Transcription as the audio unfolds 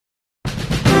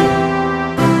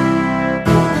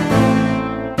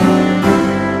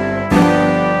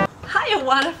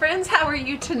AWANA friends, how are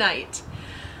you tonight?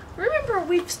 Remember,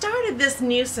 we've started this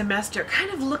new semester kind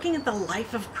of looking at the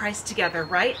life of Christ together,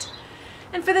 right?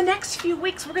 And for the next few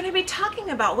weeks, we're going to be talking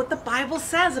about what the Bible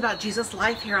says about Jesus'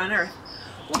 life here on earth.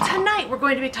 Well, tonight we're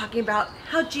going to be talking about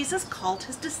how Jesus called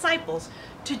his disciples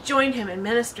to join him in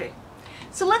ministry.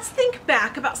 So let's think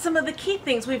back about some of the key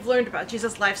things we've learned about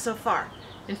Jesus' life so far.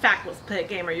 In fact, let's play a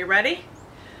game. Are you ready?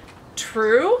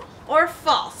 True or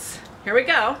false? Here we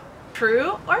go.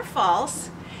 True or false?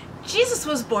 Jesus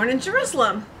was born in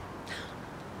Jerusalem.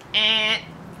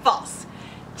 False.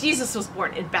 Jesus was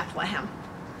born in Bethlehem.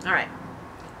 All right.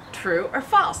 True or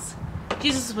false?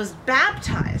 Jesus was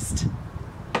baptized.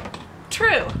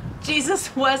 True.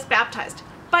 Jesus was baptized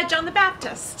by John the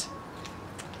Baptist.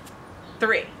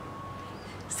 3.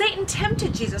 Satan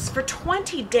tempted Jesus for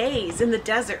 20 days in the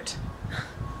desert.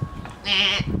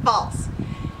 False.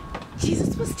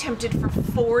 Jesus was tempted for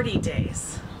 40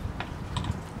 days.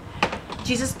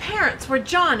 Jesus' parents were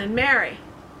John and Mary.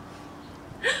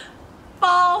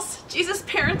 False. Jesus'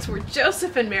 parents were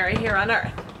Joseph and Mary here on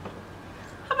earth.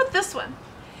 How about this one?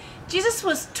 Jesus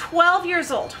was 12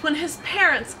 years old when his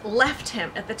parents left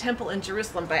him at the temple in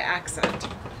Jerusalem by accident.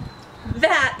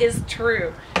 That is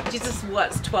true. Jesus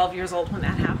was 12 years old when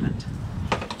that happened.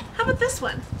 How about this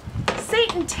one?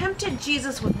 Satan tempted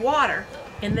Jesus with water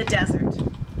in the desert.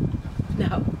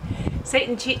 No.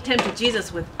 Satan tempted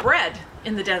Jesus with bread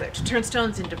in the desert to turn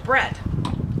stones into bread.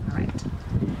 All right.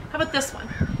 How about this one?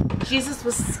 Jesus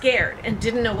was scared and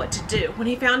didn't know what to do when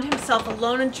he found himself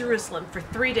alone in Jerusalem for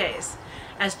 3 days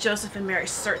as Joseph and Mary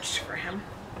searched for him.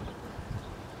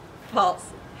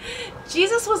 False.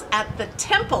 Jesus was at the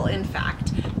temple, in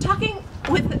fact, talking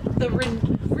with the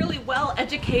really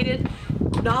well-educated,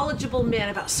 knowledgeable men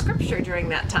about Scripture during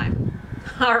that time.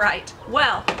 All right,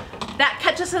 well, that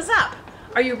catches us up.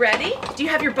 Are you ready? Do you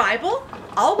have your Bible?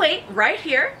 I'll wait right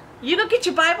here. You go get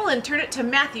your Bible and turn it to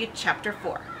Matthew chapter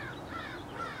 4.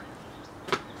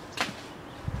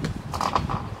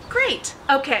 Great.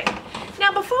 Okay.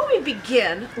 Now, before we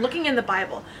begin looking in the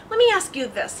Bible, let me ask you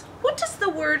this. What does the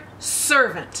word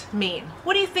servant mean?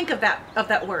 What do you think of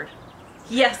that word?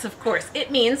 Yes, of course. It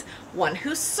means one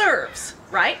who serves,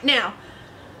 right? Now,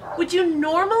 would you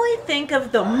normally think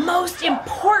of the most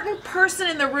important person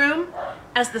in the room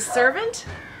as the servant?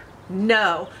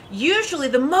 No. Usually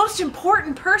the most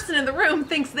important person in the room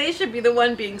thinks they should be the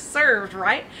one being served,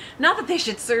 right? Not that they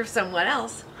should serve someone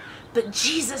else. But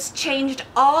Jesus changed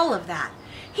all of that.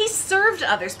 He served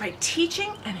others by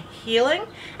teaching and healing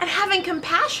and having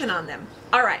compassion on them.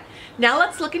 All right, now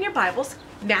let's look in your Bibles.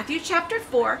 Matthew chapter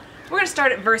 4. We're going to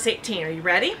start at verse 18. Are you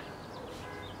ready?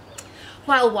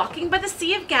 While walking by the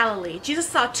Sea of Galilee, Jesus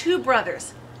saw two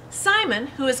brothers, Simon,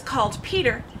 who is called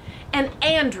Peter, and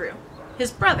Andrew,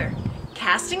 his brother,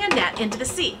 casting a net into the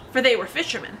sea, for they were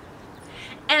fishermen.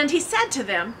 And he said to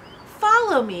them,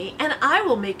 "Follow me, and I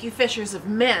will make you fishers of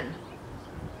men."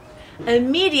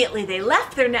 Immediately they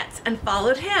left their nets and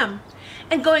followed him.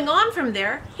 And going on from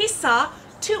there, he saw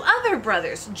two other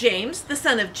brothers, James, the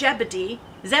son of Zebedee,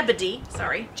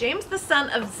 James, the son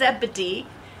of Zebedee,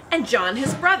 and John,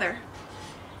 his brother,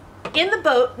 in the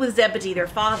boat with Zebedee, their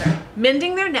father,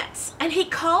 mending their nets. And he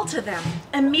called to them.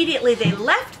 Immediately they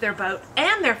left their boat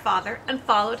and their father and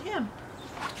followed him.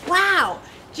 Wow!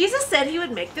 Jesus said he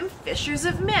would make them fishers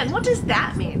of men. What does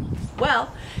that mean?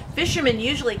 Well, fishermen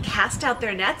usually cast out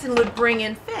their nets and would bring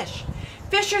in fish.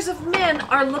 Fishers of men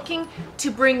are looking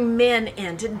to bring men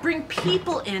in, to bring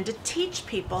people in, to teach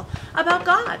people about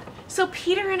God. So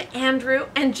Peter and Andrew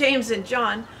and James and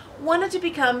John wanted to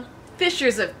become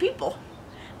fishers of people.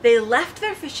 They left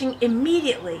their fishing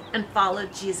immediately and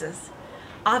followed Jesus.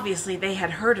 Obviously, they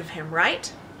had heard of him,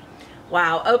 right?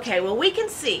 Wow, okay, well, we can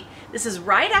see this is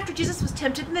right after Jesus was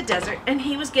tempted in the desert and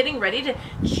he was getting ready to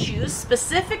choose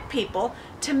specific people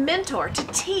to mentor, to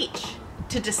teach,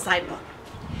 to disciple.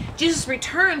 Jesus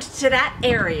returned to that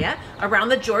area around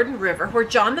the Jordan River where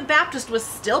John the Baptist was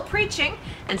still preaching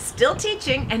and still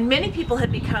teaching, and many people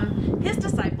had become his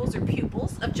disciples or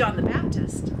pupils of John the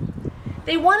Baptist.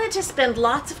 They wanted to spend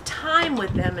lots of time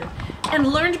with them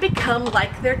and learn to become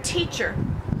like their teacher.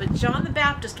 But John the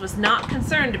Baptist was not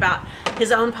concerned about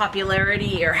his own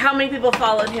popularity or how many people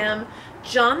followed him.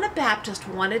 John the Baptist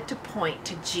wanted to point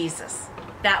to Jesus.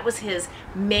 That was his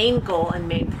main goal and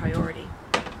main priority.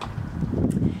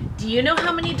 Do you know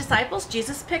how many disciples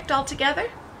Jesus picked altogether?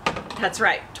 That's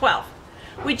right, 12.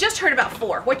 We just heard about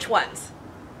 4. Which ones?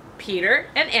 Peter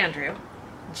and Andrew,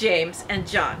 James and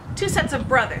John, 2 sets of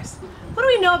brothers. What do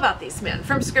we know about these men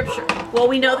from Scripture? Well,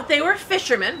 we know that they were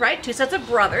fishermen, right? 2 sets of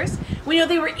brothers. We know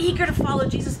they were eager to follow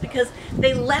Jesus because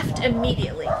they left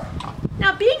immediately.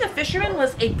 Now, being a fisherman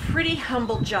was a pretty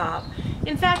humble job.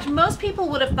 In fact, most people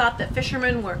would have thought that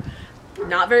fishermen were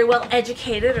not very well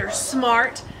educated or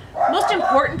smart. Most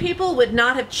important people would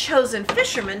not have chosen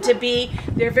fishermen to be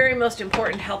their very most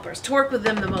important helpers, to work with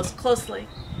them the most closely.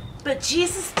 But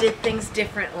Jesus did things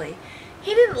differently.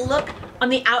 He didn't look on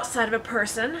the outside of a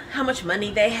person, how much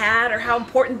money they had or how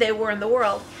important they were in the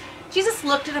world. Jesus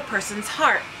looked at a person's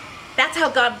heart. That's how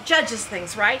God judges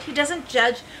things, right? He doesn't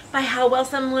judge by how well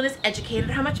someone is educated,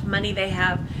 how much money they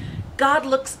have. God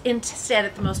looks instead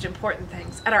at the most important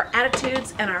things, at our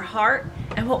attitudes and our heart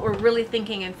and what we're really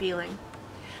thinking and feeling.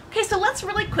 Okay, so let's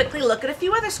really quickly look at a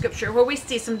few other scripture where we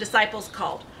see some disciples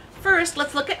called. First,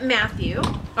 let's look at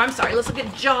let's look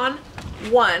at John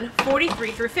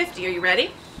 1:43 through 50. Are you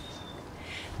ready?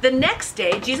 The next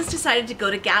day, Jesus decided to go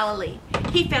to Galilee.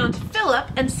 He found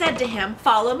Philip and said to him,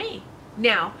 "Follow me."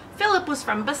 Now, Philip was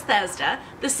from Bethsaida,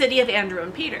 the city of Andrew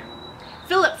and Peter.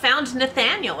 Philip found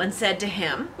Nathanael and said to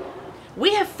him,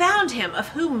 "We have found him of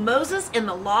whom Moses in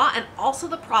the law and also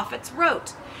the prophets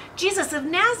wrote, Jesus of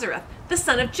Nazareth, the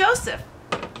son of Joseph."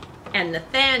 And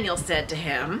Nathanael said to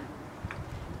him,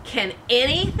 "Can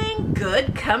anything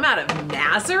good come out of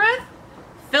Nazareth?"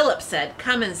 Philip said,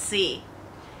 "Come and see."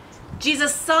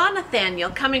 Jesus saw Nathanael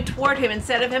coming toward him and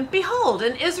said of him, "Behold,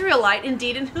 an Israelite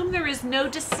indeed, in whom there is no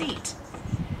deceit."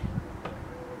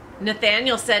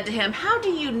 Nathanael said to him, "How do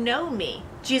you know me?"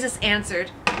 Jesus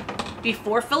answered,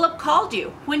 "Before Philip called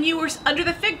you, when you were under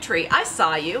the fig tree, I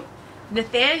saw you."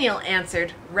 Nathanael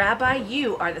answered, "Rabbi,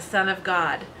 you are the Son of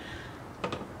God.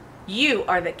 You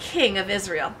are the King of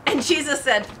Israel." And Jesus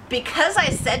said, "Because I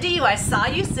said to you, I saw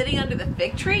you sitting under the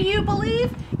fig tree, you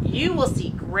believe? You will see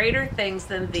greater things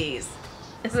than these."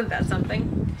 Isn't that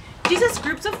something? Jesus'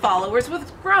 groups of followers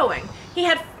was growing. He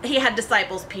had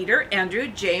disciples Peter, Andrew,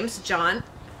 James, John,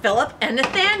 Philip, and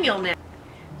Nathanael now.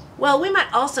 Well, we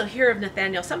might also hear of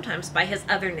Nathanael sometimes by his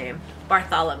other name,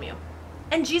 Bartholomew.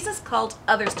 And Jesus called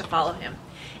others to follow him.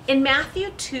 In Mark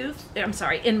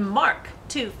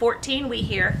 2:14 we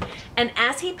hear, "And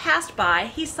as he passed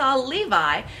by, he saw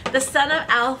Levi, the son of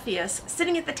Alphaeus,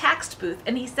 sitting at the tax booth,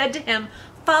 and he said to him,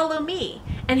 'Follow me.'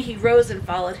 And he rose and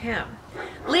followed him."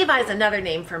 Levi is another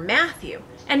name for Matthew.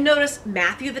 And notice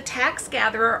Matthew the tax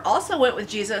gatherer also went with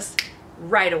Jesus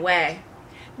right away.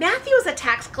 Matthew was a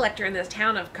tax collector in the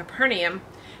town of Capernaum.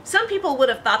 Some people would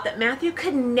have thought that Matthew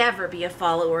could never be a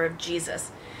follower of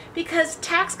Jesus because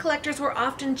tax collectors were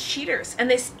often cheaters and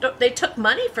they took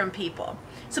money from people.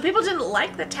 So people didn't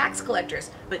like the tax collectors,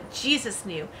 but Jesus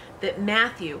knew that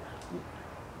Matthew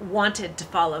wanted to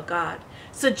follow God.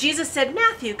 So Jesus said,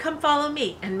 "Matthew, come follow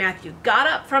me." And Matthew got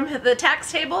up from the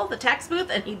tax table, the tax booth,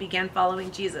 and he began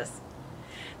following Jesus.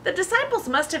 The disciples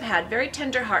must have had very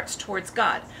tender hearts towards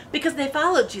God because they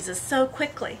followed Jesus so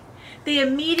quickly. They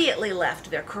immediately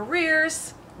left their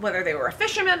careers, whether they were a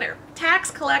fisherman or tax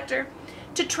collector,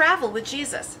 to travel with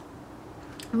Jesus.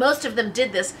 Most of them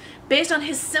did this based on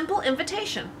his simple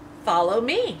invitation, "Follow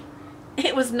me."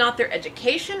 It was not their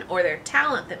education or their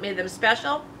talent that made them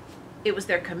special. It was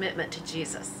their commitment to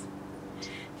Jesus.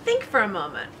 Think for a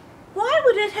moment. Why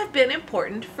would it have been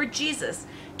important for Jesus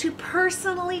to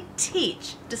personally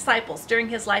teach disciples during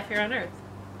his life here on earth?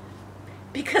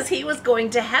 Because he was going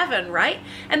to heaven, right?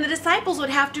 And the disciples would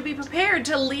have to be prepared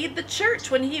to lead the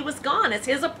church when he was gone as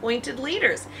his appointed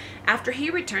leaders after he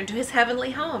returned to his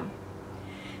heavenly home.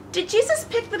 Did Jesus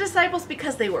pick the disciples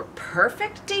because they were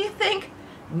perfect, do you think?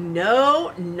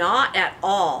 No, not at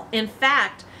all. In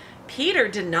fact, Peter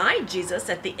denied Jesus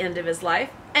at the end of his life,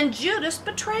 and Judas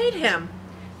betrayed him.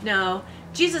 No,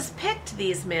 Jesus picked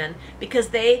these men because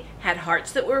they had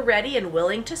hearts that were ready and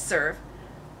willing to serve.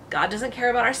 God doesn't care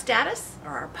about our status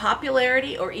or our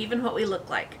popularity or even what we look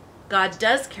like. God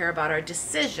does care about our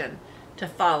decision to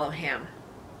follow him.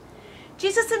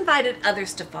 Jesus invited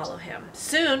others to follow him.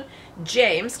 Soon,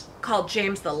 James, called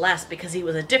James the Less because he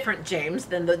was a different James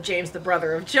than the James the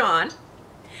brother of John,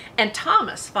 and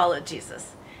Thomas followed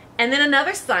Jesus. And then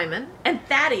another Simon, and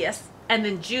Thaddeus, and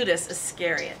then Judas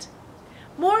Iscariot.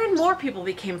 More and more people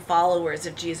became followers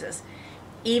of Jesus.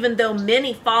 Even though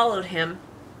many followed him,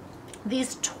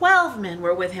 these 12 men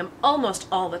were with him almost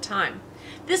all the time.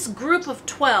 This group of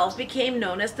 12 became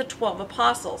known as the 12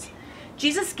 apostles.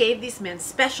 Jesus gave these men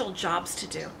special jobs to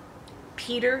do.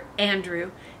 Peter,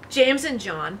 Andrew, James and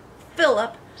John,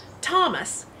 Philip,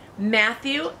 Thomas,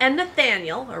 Matthew and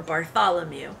Nathanael, or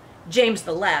Bartholomew, James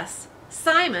the Less,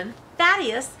 Simon,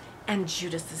 Thaddeus, and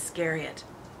Judas Iscariot.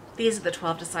 These are the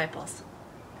 12 disciples.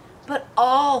 But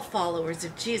all followers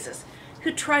of Jesus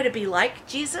who try to be like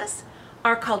Jesus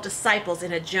are called disciples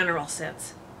in a general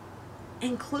sense,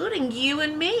 including you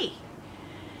and me.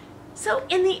 So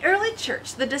in the early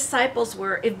church, the disciples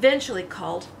were eventually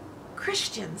called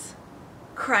Christians.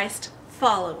 Christ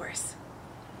followers.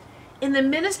 In the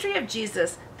ministry of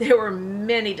Jesus, there were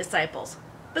many disciples,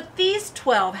 but these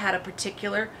 12 had a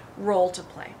particular role to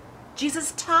play.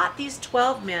 Jesus taught these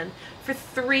 12 men for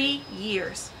 3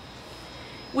 years.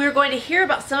 We're going to hear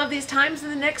about some of these times in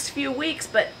the next few weeks,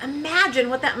 but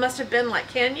imagine what that must have been like,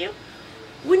 can you?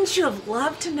 Wouldn't you have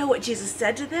loved to know what Jesus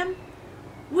said to them?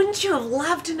 Wouldn't you have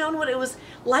loved to know what it was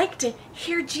like to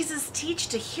hear Jesus teach,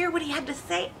 to hear what he had to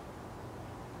say?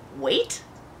 Wait,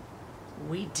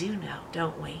 we do know,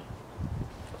 don't we?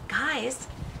 Guys,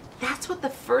 that's what the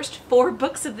first 4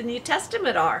 books of the New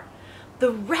Testament are.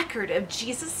 The record of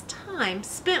Jesus' time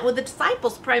spent with the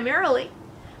disciples primarily.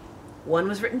 One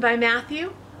was written by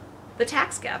Matthew, the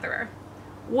tax gatherer.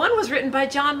 One was written by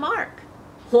John Mark.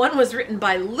 One was written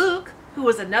by Luke, who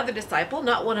was another disciple,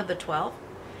 not one of the 12,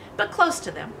 but close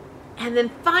to them. And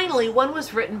then finally, one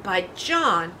was written by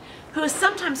John, who is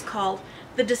sometimes called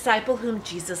the disciple whom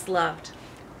Jesus loved.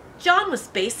 John was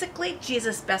basically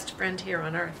Jesus' best friend here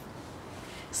on earth.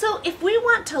 So if we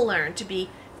want to learn to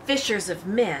be fishers of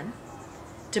men,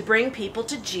 to bring people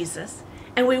to Jesus,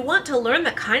 and we want to learn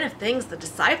the kind of things the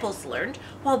disciples learned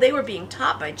while they were being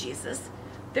taught by Jesus,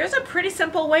 there's a pretty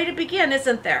simple way to begin,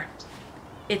 isn't there?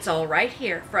 It's all right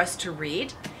here for us to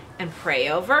read and pray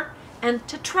over and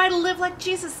to try to live like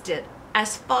Jesus did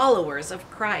as followers of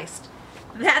Christ.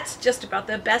 That's just about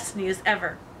the best news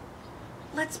ever.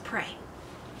 Let's pray.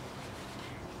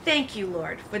 Thank you,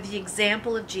 Lord, for the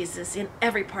example of Jesus in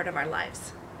every part of our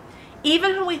lives.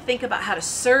 Even when we think about how to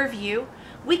serve you,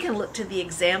 we can look to the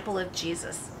example of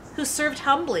Jesus, who served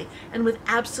humbly and with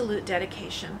absolute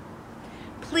dedication.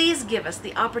 Please give us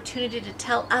the opportunity to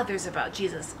tell others about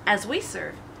Jesus as we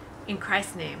serve. In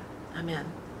Christ's name,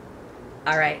 amen.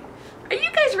 All right. Are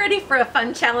you guys ready for a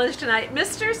fun challenge tonight?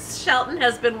 Mr. Shelton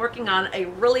has been working on a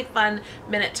really fun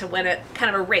minute to win it,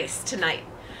 kind of a race tonight.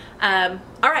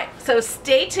 All right, so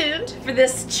stay tuned for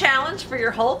this challenge for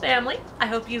your whole family. I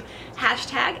hope you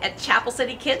hashtag at Chapel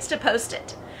City Kids to post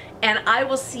it. And I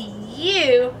will see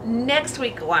you next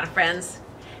week, AWANA friends.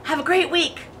 Have a great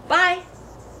week. Bye.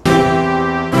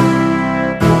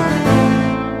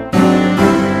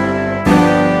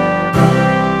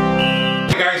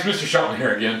 Hey guys, Mr. Shelton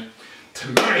here again.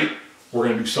 Tonight, we're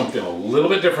going to do something a little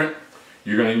bit different.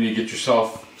 You're going to need to get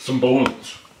yourself some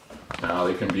balloons. Now,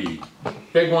 they can be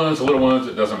big ones, little ones,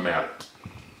 it doesn't matter.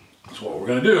 So what we're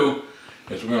going to do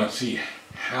is we're going to see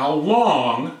how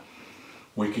long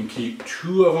we can keep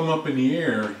 2 of them up in the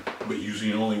air, but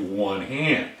using only 1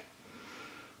 hand.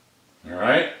 All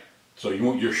right? So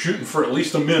you're shooting for at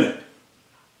least a minute.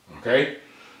 Okay?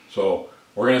 So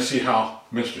we're going to see how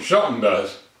Mr. Shelton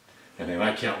does, and then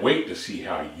I can't wait to see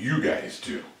how you guys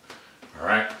do. All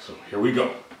right? So here we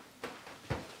go.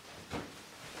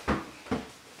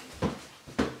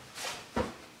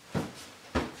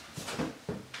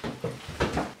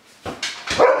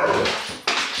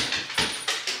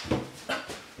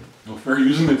 We're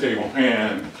using the table,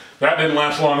 and that didn't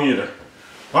last long either.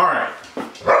 All right,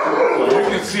 so you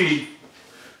can see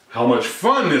how much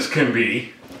fun this can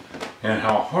be and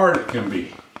how hard it can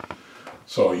be.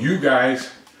 So you guys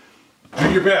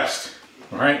do your best,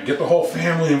 all right? Get the whole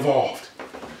family involved.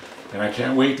 And I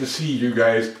can't wait to see you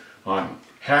guys on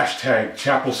hashtag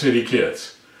Chapel City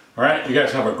Kids. All right, you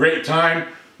guys have a great time.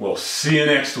 We'll see you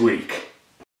next week.